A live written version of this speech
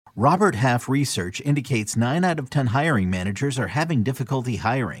Robert Half research indicates 9 out of 10 hiring managers are having difficulty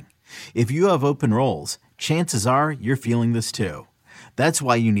hiring. If you have open roles, chances are you're feeling this too. That's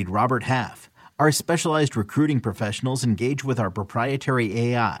why you need Robert Half. Our specialized recruiting professionals engage with our proprietary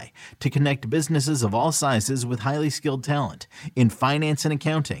AI to connect businesses of all sizes with highly skilled talent in finance and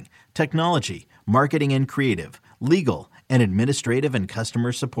accounting, technology, marketing and creative, legal, and administrative and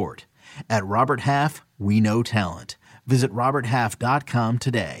customer support. At Robert Half, we know talent. Visit roberthalf.com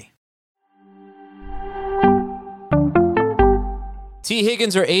today. T.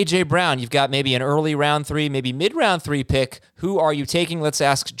 Higgins or A.J. Brown? You've got maybe an early round 3, maybe mid-round 3 pick. Who are you taking? Let's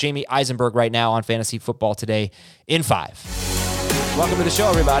ask Jamie Eisenberg right now on Fantasy Football Today in 5. Welcome to the show,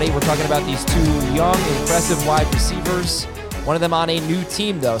 everybody. We're talking about these 2 young, impressive wide receivers. One of them on a new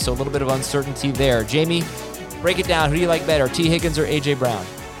team, though, so a little bit of uncertainty there. Jamie, break it down. Who do you like better, T. Higgins or A.J. Brown?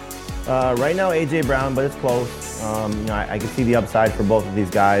 Right now, A.J. Brown, but it's close. I can see the upside for both of these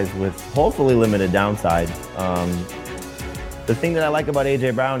guys with hopefully limited downside. The thing that I like about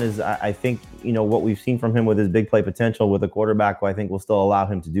A.J. Brown is I think, what we've seen from him with his big play potential with a quarterback who I think will still allow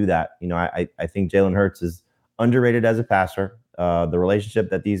him to do that. I think Jalen Hurts is underrated as a passer. The relationship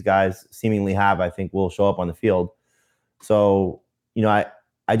that these guys seemingly have, I think, will show up on the field. So,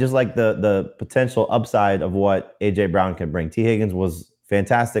 I just like the potential upside of what A.J. Brown can bring. T. Higgins was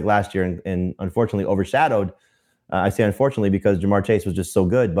fantastic last year and unfortunately overshadowed. I say unfortunately because Jamar Chase was just so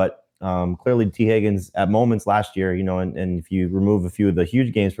good, but clearly T. Higgins at moments last year, and if you remove a few of the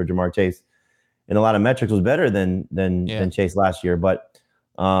huge games for Jamar Chase, in a lot of metrics was better than Chase last year. But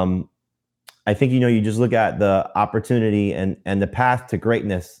I think, you just look at the opportunity and the path to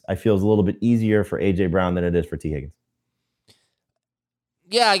greatness, I feel is a little bit easier for A.J. Brown than it is for T. Higgins.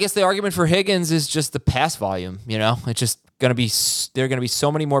 Yeah, I guess the argument for Higgins is just the pass volume. It's just there are going to be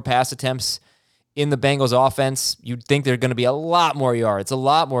so many more pass attempts in the Bengals offense. You'd think there are going to be a lot more yards in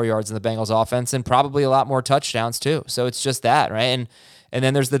the Bengals offense, and probably a lot more touchdowns too. So it's just that, right? And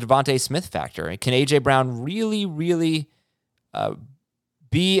then there's the Devontae Smith factor. Can A.J. Brown really, really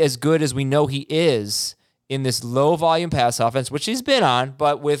be as good as we know he is in this low volume pass offense, which he's been on,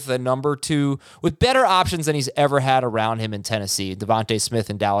 but with the number 2, with better options than he's ever had around him in Tennessee, Devontae Smith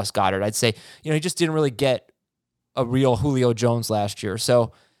and Dallas Goedert? I'd say, he just didn't really get a real Julio Jones last year.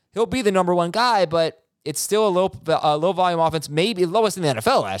 So he'll be the number 1 guy, but it's still a low volume offense, maybe lowest in the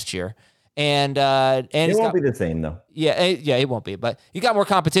NFL last year. And it won't be the same though. Yeah, it won't be. But you got more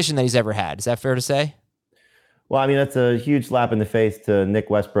competition than he's ever had. Is that fair to say? Well, I mean, that's a huge slap in the face to Nick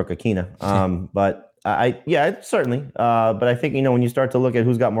Westbrook-Akina. But certainly. But I think, when you start to look at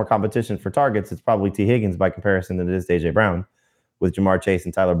who's got more competition for targets, it's probably T. Higgins by comparison than it is to A.J. Brown with Jamar Chase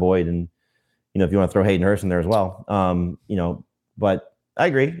and Tyler Boyd. And, if you want to throw Hayden Hurst in there as well, but I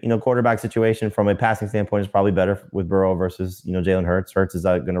agree. Quarterback situation from a passing standpoint is probably better with Burrow versus, Jalen Hurts. Hurts is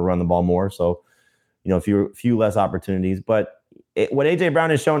going to run the ball more. So, a few less opportunities. But what A.J. Brown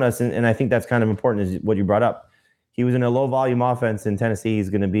has shown us, and I think that's kind of important, is what you brought up. He was in a low volume offense in Tennessee. He's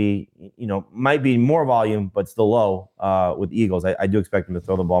going to be, might be more volume, but still low with the Eagles. I do expect him to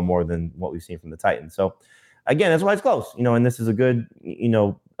throw the ball more than what we've seen from the Titans. So, again, that's why it's close, and this is a good,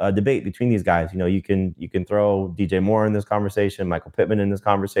 debate between these guys. You can throw DJ Moore in this conversation, Michael Pittman in this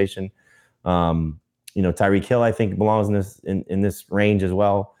conversation. Tyreek Hill, I think, belongs in this range as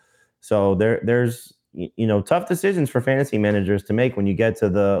well. So there's tough decisions for fantasy managers to make when you get to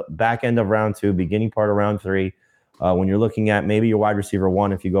the back end of round 2, beginning part of round 3, when you're looking at maybe your wide receiver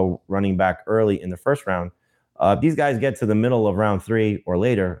 1 if you go running back early in the first round. If these guys get to the middle of round 3 or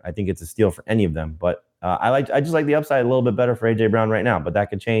later, I think it's a steal for any of them. But I just like the upside a little bit better for A.J. Brown right now, but that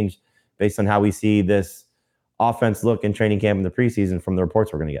could change based on how we see this offense look in training camp in the preseason from the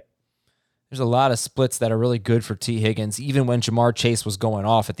reports we're going to get. There's a lot of splits that are really good for T. Higgins. Even when Jamar Chase was going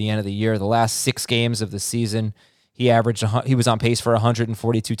off at the end of the year, the last 6 games of the season, he was on pace for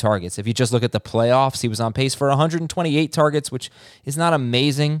 142 targets. If you just look at the playoffs, he was on pace for 128 targets, which is not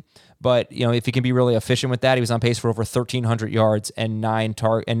amazing. But if he can be really efficient with that, he was on pace for over 1,300 yards and 9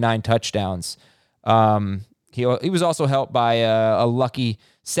 touchdowns. He was also helped by a lucky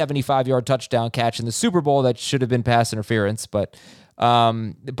 75-yard touchdown catch in the Super Bowl that should have been pass interference. But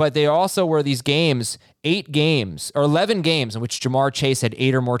they also were these games, 11 games in which Jamar Chase had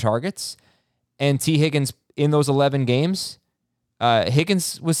 8 or more targets, and T. Higgins in those 11 games,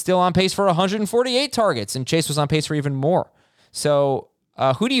 Higgins was still on pace for 148 targets, and Chase was on pace for even more. So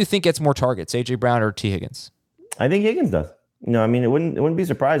who do you think gets more targets, A.J. Brown or T. Higgins? I think Higgins does. It wouldn't be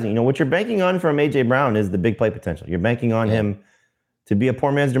surprising. What you're banking on from A.J. Brown is the big play potential. You're banking on him to be a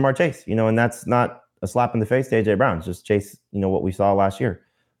poor man's Jamar Chase, and that's not a slap in the face to A.J. Brown. It's just Chase, what we saw last year.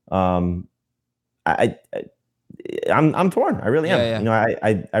 I'm torn. I really am. Yeah. You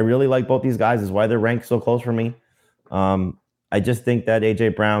know, I really like both these guys. Is why they're ranked so close for me. I just think that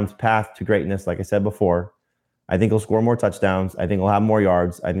AJ Brown's path to greatness, like I said before, I think he'll score more touchdowns. I think he'll have more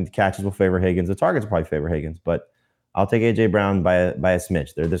yards. I think the catches will favor Higgins. The targets will probably favor Higgins, but I'll take AJ Brown by a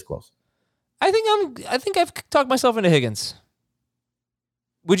smidge. They're this close. I think I've talked myself into Higgins.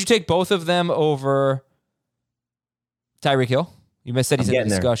 Would you take both of them over Tyreek Hill? You said he's in the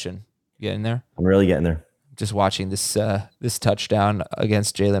discussion. You getting there? I'm really getting there. Just watching this touchdown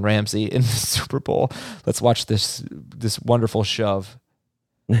against Jalen Ramsey in the Super Bowl. Let's watch this wonderful shove.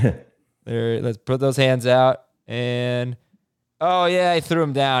 There, let's put those hands out and oh yeah, he threw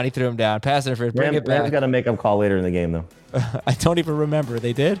him down. Pass interference. Bring it back. Rams got a make-up call later in the game though. I don't even remember.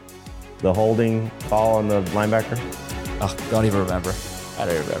 They did? The holding call on the linebacker. Oh, don't even remember. I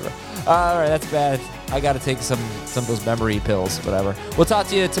don't remember. All right, that's bad. I got to take some of those memory pills, whatever. We'll talk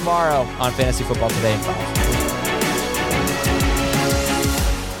to you tomorrow on Fantasy Football Today in 5.